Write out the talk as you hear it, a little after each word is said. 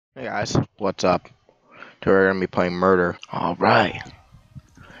Hey guys, what's up? Today we're gonna be playing murder. Alright.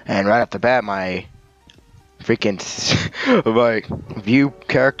 And right off the bat, my freaking my view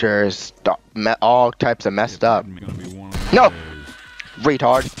character is all types of messed up. No!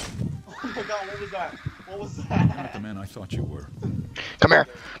 Retard. Oh my god, what was that? What was that? Not the man I thought you were. Come here!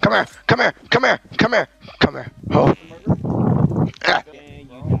 Come here! Come here! Come here! Come here! Come here! Oh. Ah.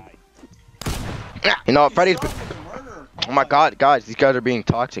 You know what, Freddy's... Oh my god, guys, these guys are being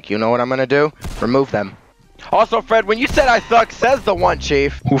toxic. You know what I'm gonna do? Remove them. Also, Fred, when you said I suck, says the one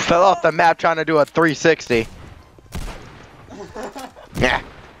chief who fell off the map trying to do a 360. Yeah.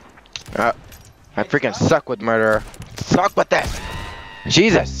 I freaking suck with murder. Suck with this.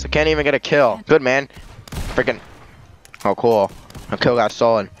 Jesus, I can't even get a kill. Good, man. Freaking. Oh, cool. A kill got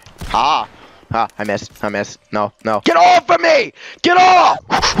stolen. Ha. Ah, I missed. I missed. No, no. Get off of me! Get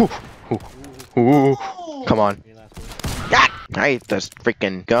off! Ooh. Come on. Ah, I hate this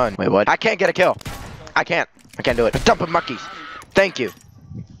freaking gun. Wait, what? I can't get a kill. I can't do it. Dumping monkeys. Thank you.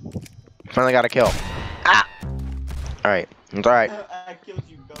 Finally got a kill. Ah! Alright. It's alright. I killed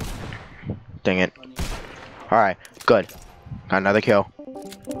you, go. Dang it. Alright. Good. Got another kill.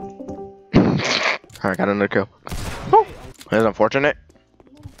 Alright, got another kill. Oh! That's unfortunate.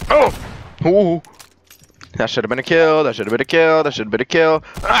 Oh! Ooh! That should have been a kill. That should have been a kill. That should have been a kill.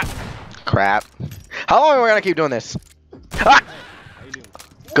 Ah! Crap. How long are we gonna keep doing this? Ah!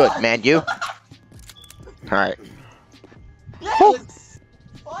 Good, man. You? Alright. Yes!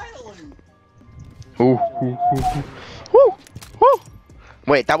 Finally! Ooh, ooh, ooh, ooh. Woo! Woo!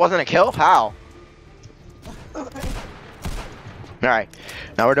 Wait, that wasn't a kill? How? Alright.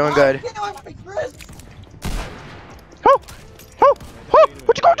 Now we're doing good. Oh! Oh! Oh!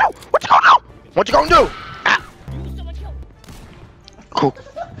 What you gonna do? What you gonna do? What you gonna do? Ah! Cool.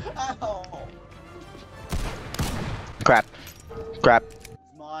 Ow. Crap. Crap. It's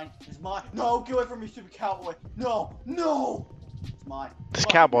mine. It's mine. No, get away from me, stupid cowboy. No, no! It's mine. This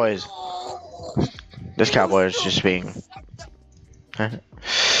cowboy is... This cowboy is just being... I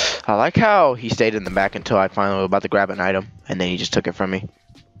like how he stayed in the back until I finally was about to grab an item, and then he just took it from me.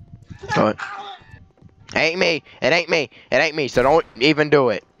 Go ahead. It ain't me. It ain't me. It ain't me, so don't even do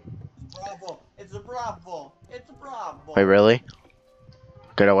it. Bravo. It's a bravo. It's a bravo. Wait, really?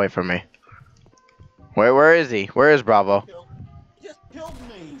 Get away from me. Where is he? Where is Bravo? He just killed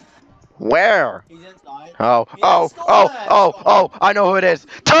me. Where? He's inside. Oh, He oh, stole oh, that. oh, oh, I know who it is.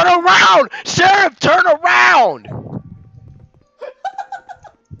 Turn around! Sheriff, turn around!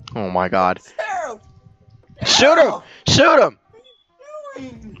 Oh my god. Sheriff! Shoot him! Shoot him! What are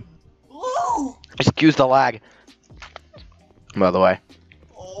you doing? Luke! Excuse the lag. By the way.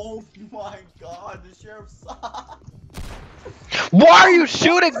 Oh my god, the sheriff sucks. Why are you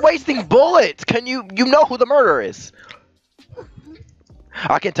shooting, wasting bullets? Can you know who the murderer is?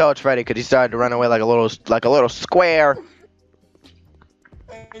 I can tell it's Freddy because he started to run away like a little square.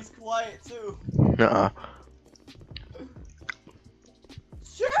 And he's quiet too. Uh-uh.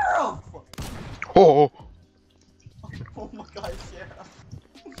 Sheriff! Oh. Oh my god, sheriff.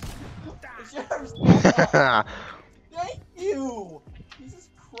 The sheriff's sucks. Thank you! Jesus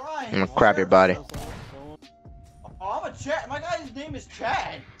Christ! I'm gonna crap your body. Oh, I'm a Chad. My guy's name is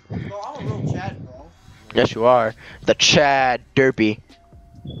Chad. Bro, I'm a real Chad, bro. Yes, you are. The Chad Derpy.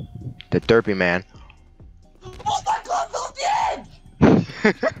 The Derpy man. Oh my god, fell off the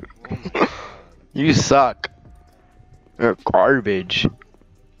edge! You suck. You're garbage.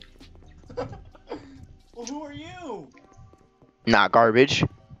 Well, who are you? Not garbage.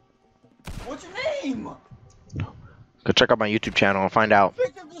 What's your name? Go check out my YouTube channel and find out.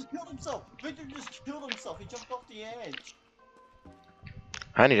 Victor just killed himself. Victor just killed himself. He jumped off the edge.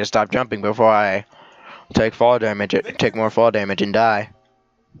 I need to stop jumping before I take fall damage. Take more fall damage and die.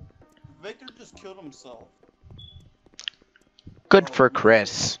 Victor just killed himself. Good for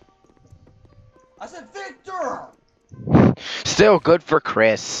Chris. I said Victor! Still good for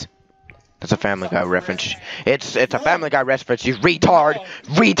Chris. That's a Family Guy reference. It's a Family Guy reference. You retard,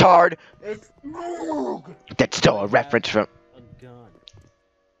 retard. It's Moog! That's still a reference from.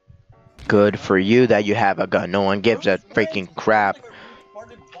 Good for you that you have a gun. No one gives a freaking crap.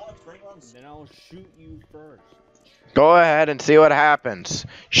 Then I'll shoot you first. Go ahead and see what happens.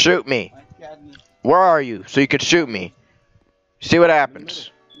 Shoot me. Where are you? So you could shoot me. See what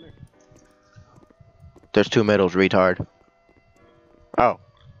happens. There's two middles, retard. Oh.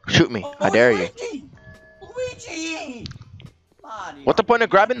 Shoot me. I dare you. Luigi! What the point of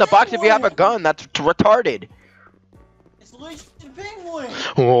grabbing the box if you have a gun? That's retarded. It's Luigi the Penguin!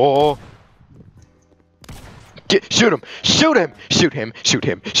 Oh. Shoot him! Shoot him! Shoot him! Shoot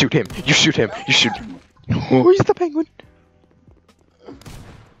him! Shoot him! You shoot him! You shoot him! Oh, he's the penguin!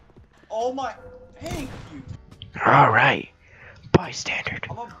 Oh my. Thank you. Alright. Bystander.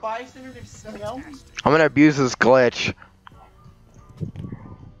 I'm a bystander named Sam. I'm gonna abuse this glitch.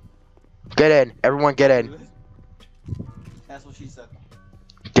 Get in. Everyone get in. That's what she said.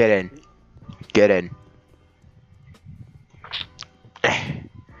 Get in. Get in.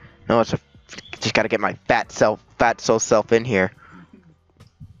 No, it's a. Just gotta get my fat soul self in here.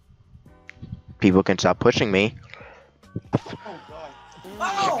 People can stop pushing me. Oh god.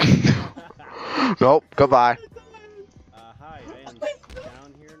 Oh! Nope. Goodbye. Hi, I am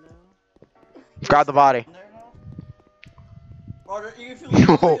down here now. Grab the body. Roger, you can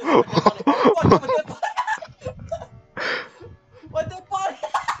feel what the body?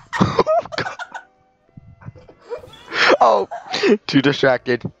 Oh, too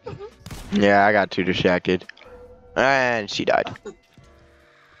distracted. Yeah, I got too distracted. And she died.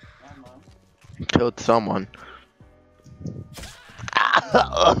 Killed someone.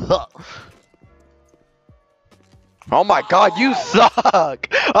 Oh my god, you suck!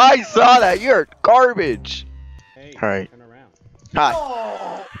 I saw that, you're garbage! Hey, Alright. turn around. Hi.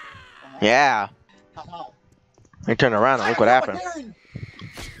 Oh. Yeah. I turned around and look what happened. And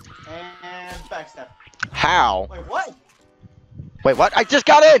backstab. How? Wait, what? Wait, what? I just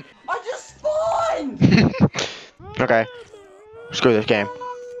got in! I just spawned! Okay. Screw this game.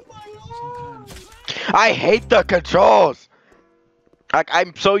 Oh my god. I hate the controls! Like,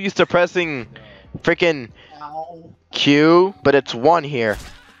 I'm so used to pressing freaking Ow. Q, but it's 1 here.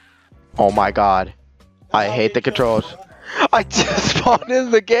 Oh my god. I hate the controls. I just spawned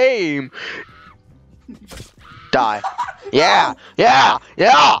in the game! Die. Yeah! Yeah!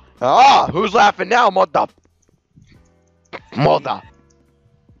 Yeah! Ah! Who's laughing now, mother? Mother.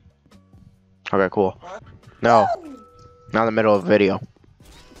 Okay, cool. No. Not in the middle of a video.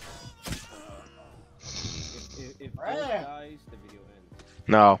 If Bill dies, the video ends.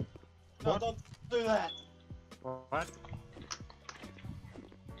 No. No, don't do that. What?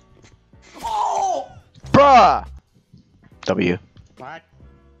 Oh! Bruh! W. What?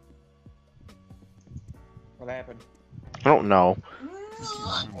 What happened? I don't know.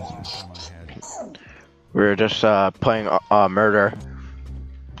 We were just playing murder.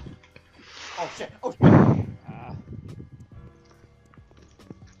 Oh shit! Oh shit! I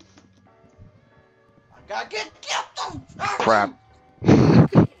gotta get them! Crap.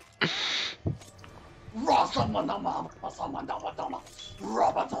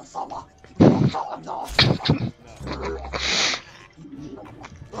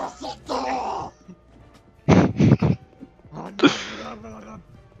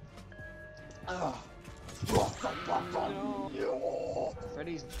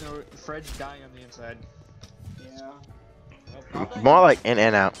 Fred's dying on the inside. Yeah. More like in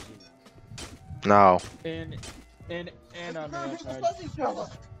and out. No. And on the outside.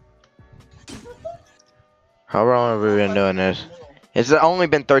 How long have we been doing this? It's only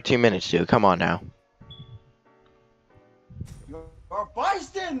been 13 minutes, dude. Come on now. You're a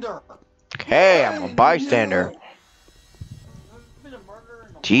bystander! Hey, I'm a bystander.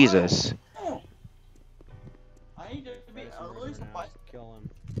 Jesus. I need to be at least a bystander. Kill him.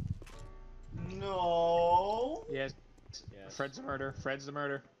 No. Yes. Yeah. Fred's the murder. Fred's the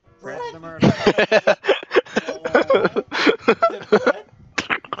murder. Fred? Fred's the murder.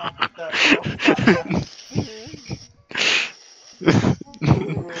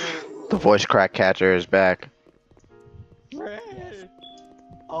 The voice crack catcher is back. Fred.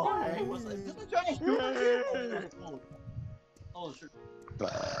 Oh, hey, what's this? Is this a giant Oh, shit.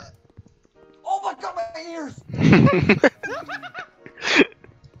 Oh my god, my ears!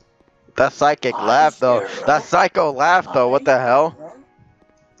 That psychic laugh though. That psycho laugh though. What the hell?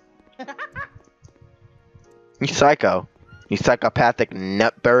 You psycho. You psychopathic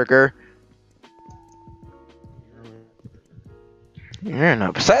nutburger. You're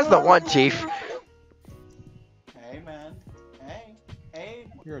not. Besides the one, Chief. Hey, man. Hey. Hey.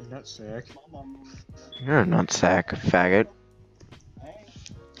 You're a nutsack. You're a nutsack, faggot. Hey.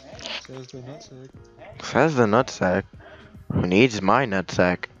 Says the nutsack. Says the nutsack. Who needs my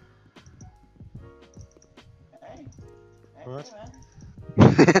nutsack? Hey. What?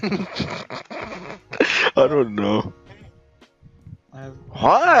 I don't know. I have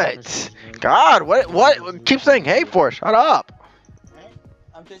What? God, what? Keep saying hey for. Shut up. Hey.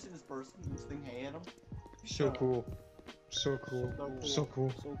 I'm chasing this person who's saying hey at him. So cool. So cool. So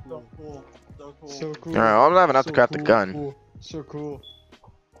cool. So So cool. cool. So cool. So cool. Alright, well, I'm not enough to So grab the cool, gun. cool. So cool.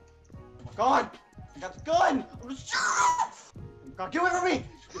 Oh my god! I got the gun! I'm gonna shoot! God, get away from me!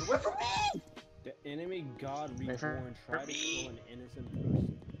 Get away from me! The enemy god Wait for- reborn tried to kill an innocent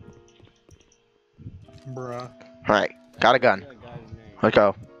person. Bruh. Alright, got a gun. What's that guy's name? Let's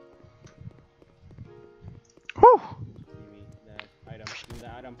go. Whew. Give me that item. Give me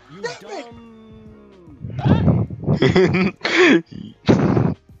that item. You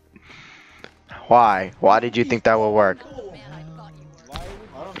dumb. Why? Why did you think that would work? Why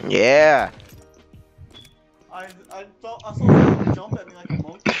would you? Yeah. I thought I saw someone jump at me like a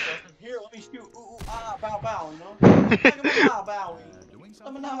monkey. So I said, "Here, let me shoot. Ooh, ooh, ah, bow, bow." You know? Like a bow, bow.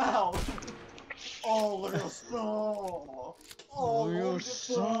 I'm a bow. Oh, look at the snow. Oh, look at the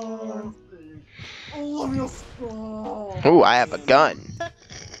snow. Oh, look at the snow. Ooh, I have a gun.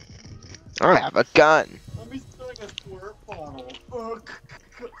 I have a gun. Let me stick a squirt bottle.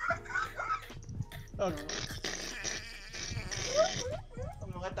 I'm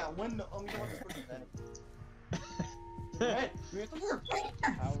gonna let that window. I'm gonna let this person vent. Hey, we have to work.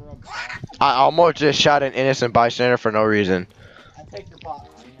 Power up box. I almost just shot an innocent bystander for no reason. I take your box,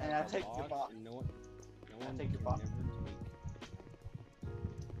 and I take your box. No one take your can box. never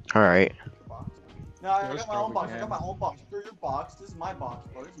take. Alright. No, I got my own box. I got my own box. You're your box. This is my box,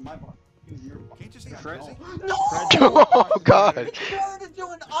 bro. This is my box. This is your box. Can't you see I'm Fred- busy? No! Oh god. You turned into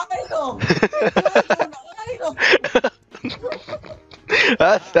an item! You turned into an item!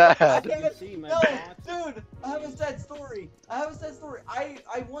 That's I sad. can't See my No, box. dude! I have a sad story. I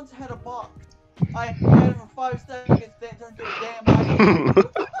once had a box. I had it for 5 seconds, then it turned into a damn item.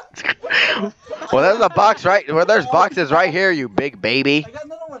 Well, there's a box right. Well, there's boxes right here, you big baby. I got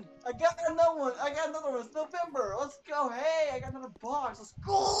another one. I got another one. It's November. Let's go. Hey, I got another box. Let's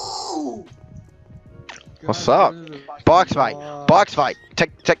go. What's up? Box fight. Box fight.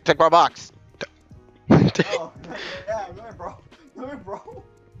 Take my box. Oh, yeah, remember, bro. Remember, bro.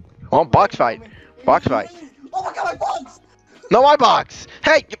 Oh, box fight. Box fight. Oh my god, my box! No, my box.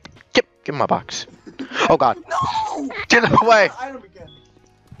 Hey, give me my box. Oh god. No! Get away. Item again.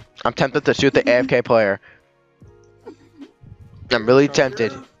 I'm tempted to shoot the AFK player. I'm really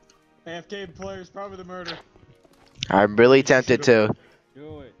tempted. AFK player is probably the murder. I'm really tempted to.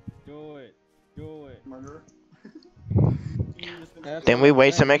 Do it. Do it. Do it. Murderer. Then we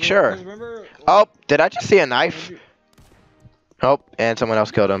wait to make sure. Remember, Oh, did I just see a knife? Oh, and someone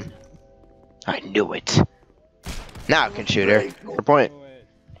else killed him. I knew it. Now I can shoot her. Good point. Do it.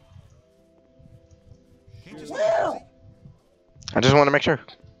 Can't you see Well. I just want to make sure.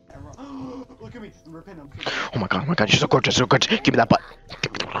 Look at me. I'm repenting. Oh my god, you're so gorgeous, so gorgeous. Give me that butt.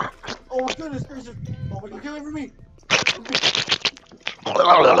 Oh my goodness gracious. Oh my god, get away from me.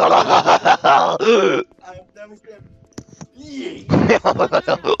 I am devastated.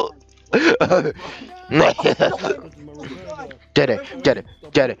 Get it.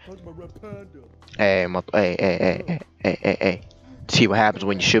 Hey. See what happens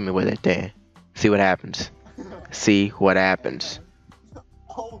when you shoot me with it, then. See what happens. See what happens.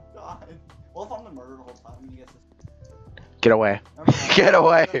 Oh god. Well, if I'm the murderer the whole time, you guess this. Get away. Get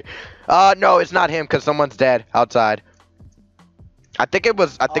away. No, it's not him, cause someone's dead outside. I think it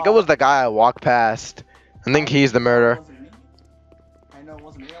was the guy I walked past. I think he's the murderer. I know it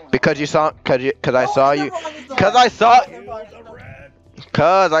wasn't me. Because I saw you. Cause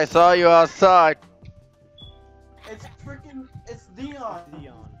I saw you outside. It's freaking. It's Dion.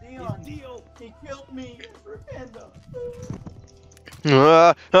 Dion. He killed me. For Panda.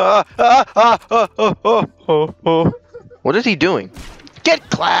 What is he doing? Get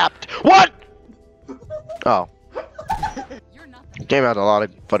clapped! What? Oh. Game has a lot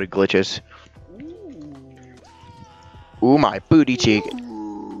of funny glitches. Ooh, my booty cheek.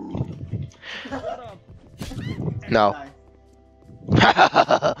 No.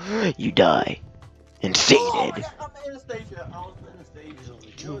 You die. And Oh, sated. I'm Anastasia. I was Anastasia.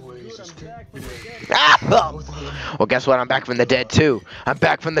 Ah! Well, guess what? I'm back from the dead too.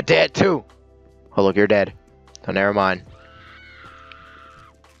 Oh, look, you're dead. Oh, never mind.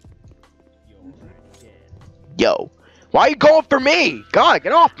 Yo. Why are you going for me? God,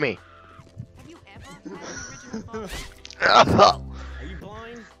 get off me. Have you ever had an original thought? Are you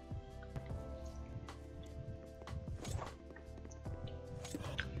blind?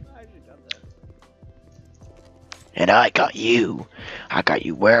 I should have done that. And I got you. I got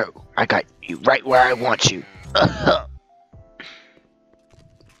you right where I want you.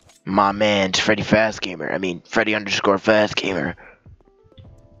 My man's Freddy Fast Gamer. I mean, Freddy_Fast Gamer.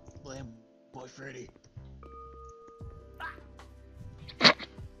 Blame boy Freddy.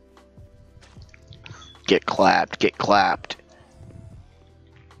 Get clapped.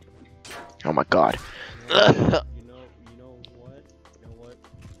 Oh my god. You know what?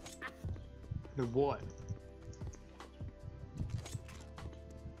 The what?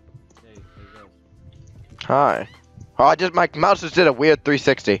 Hey, go. Hi. Oh, my mouse just did a weird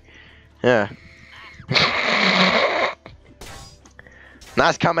 360. Yeah.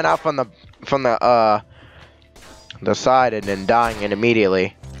 Nice coming out from the the side and then dying it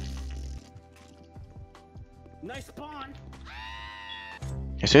immediately. Nice spawn.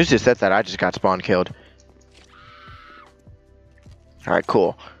 As soon as you said that, I just got spawn killed. Alright,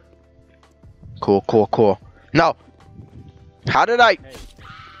 cool. Cool. No! How did I... Hey.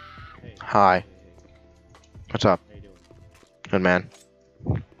 Hey. Hi. Hey. What's up? How you doing? Good man.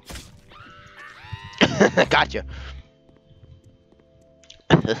 Gotcha.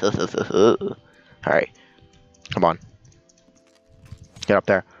 Alright. Come on. Get up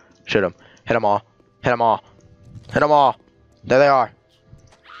there. Shoot him. Hit them all. Hit them all. Hit them all. There they are.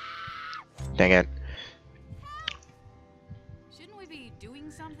 Dang it. Shouldn't we be doing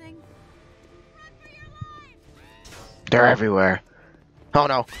something? Run for your life! They're everywhere. Oh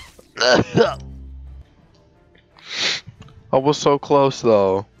no. I was so close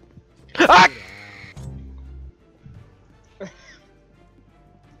though. Ah!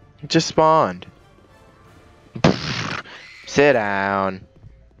 It just spawned. Sit down.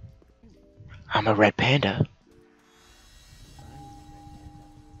 I'm a red panda.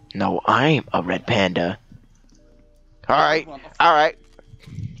 No, I'm a red panda. Alright, alright.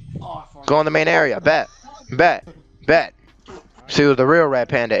 Go in the main area. Bet. See who the real red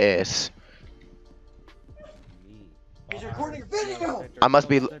panda is. He's recording a video. I must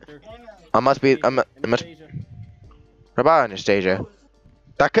be. What about Anastasia?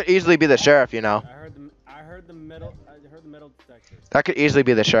 That could easily be the sheriff, you know. I heard the metal detector. That could easily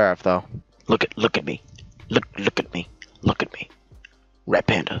be the sheriff, though. Look at me. Look at me. Red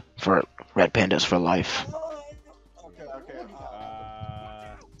pandas for life. Okay.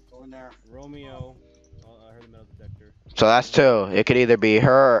 Go in there. Romeo. Oh, I heard the metal detector. So that's two. It could either be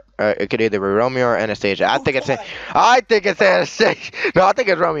her, it could either be Romeo or Anastasia. I think it's Anastasia. No, I think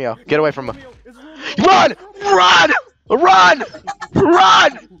it's Romeo. Get away from him. Run!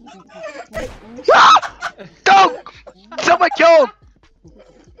 Ah! Don't! Someone kill him!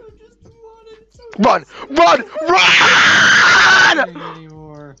 Run!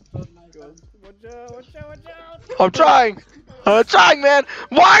 Anymore. Watch out! I'm trying, man.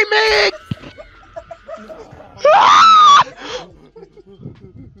 Why me? Ah!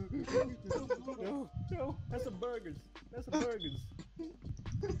 No, that's some burgers.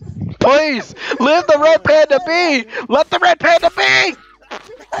 Please, leave the red panda be. Let the red panda be.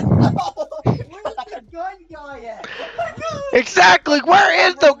 Where's the gun guy at? Exactly. Where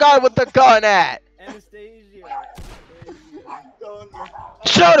is the guy with the gun at? Anastasia.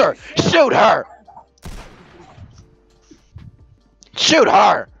 Shoot her! Shoot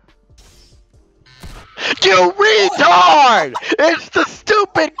her! You retard! It's the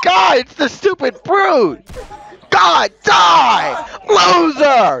stupid guy! It's the stupid brute! God, die!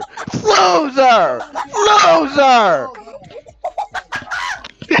 Loser! Loser!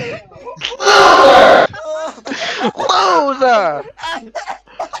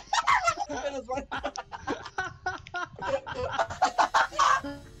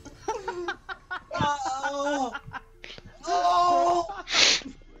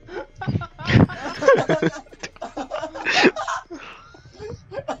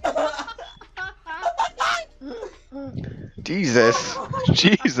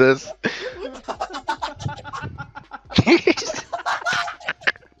 Jesus.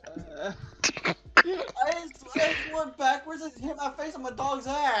 I just went backwards and hit my face on my dog's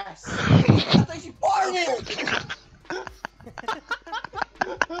ass. I think she farted.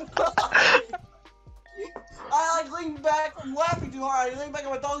 I like leaned back from laughing too hard. I leaned back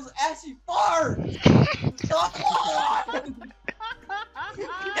on my dog's ass. She farted. Come on.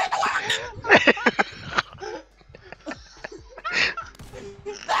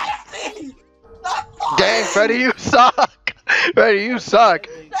 Nasty. Dang, Freddy, you suck! Freddy,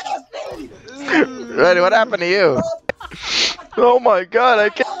 what happened to you? Oh my god, I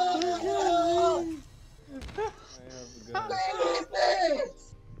can't.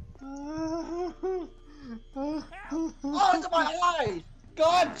 Oh, it's in my eyes!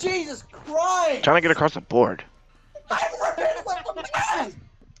 God, Jesus Christ! Trying to get across the board. I'm running away from my eyes!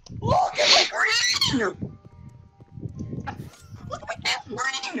 Look at my green! Look at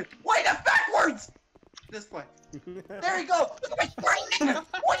my green! Wait, that's backwards! This way. There you go! Look at my green!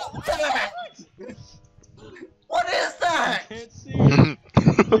 What is that? What is that? Can't see it.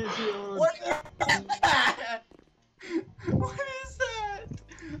 What is that? What is that?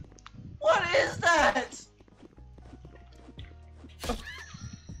 What is that?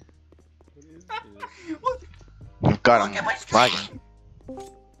 What? God, Look at my I'm lagging.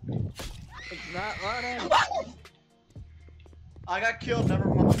 It's not running. I got killed, never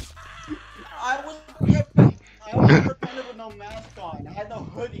mind. I was pretending with no mask on. I had no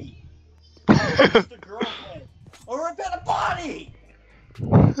hoodie. I was just a girlfriend. A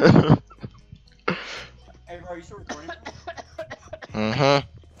Hey, bro, you still recording? Mm-hmm.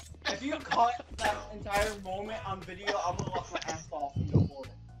 If you caught that entire moment on video, I'm gonna laugh my ass off and upload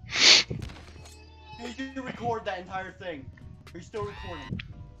it. Did you record that entire thing? Are you still recording?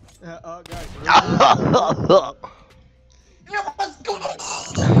 Guys. It was good!